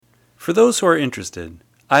For those who are interested,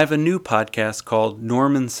 I have a new podcast called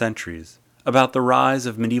Norman Centuries, about the rise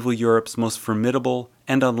of medieval Europe's most formidable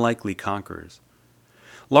and unlikely conquerors.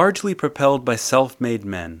 Largely propelled by self-made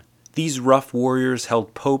men, these rough warriors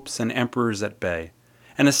held popes and emperors at bay,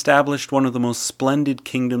 and established one of the most splendid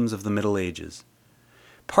kingdoms of the Middle Ages.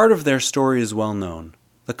 Part of their story is well known,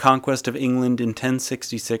 the conquest of England in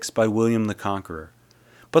 1066 by William the Conqueror.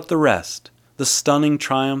 But the rest, the stunning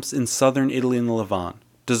triumphs in southern Italy and the Levant,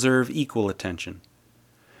 deserve equal attention.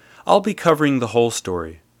 I'll be covering the whole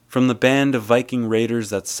story, from the band of Viking raiders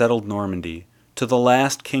that settled Normandy to the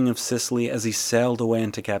last king of Sicily as he sailed away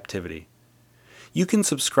into captivity. You can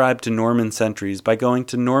subscribe to Norman Centuries by going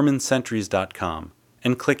to normancenturies.com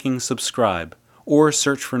and clicking subscribe, or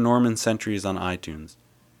search for Norman Centuries on iTunes.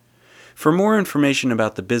 For more information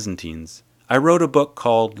about the Byzantines, I wrote a book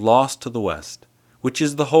called Lost to the West, which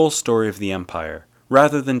is the whole story of the empire,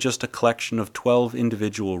 rather than just a collection of 12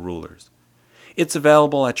 individual rulers. It's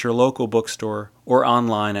available at your local bookstore or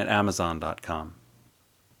online at amazon.com.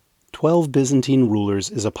 12 Byzantine Rulers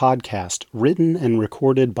is a podcast written and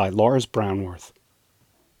recorded by Lars Brownworth.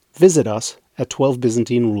 Visit us at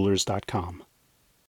 12byzantinerulers.com.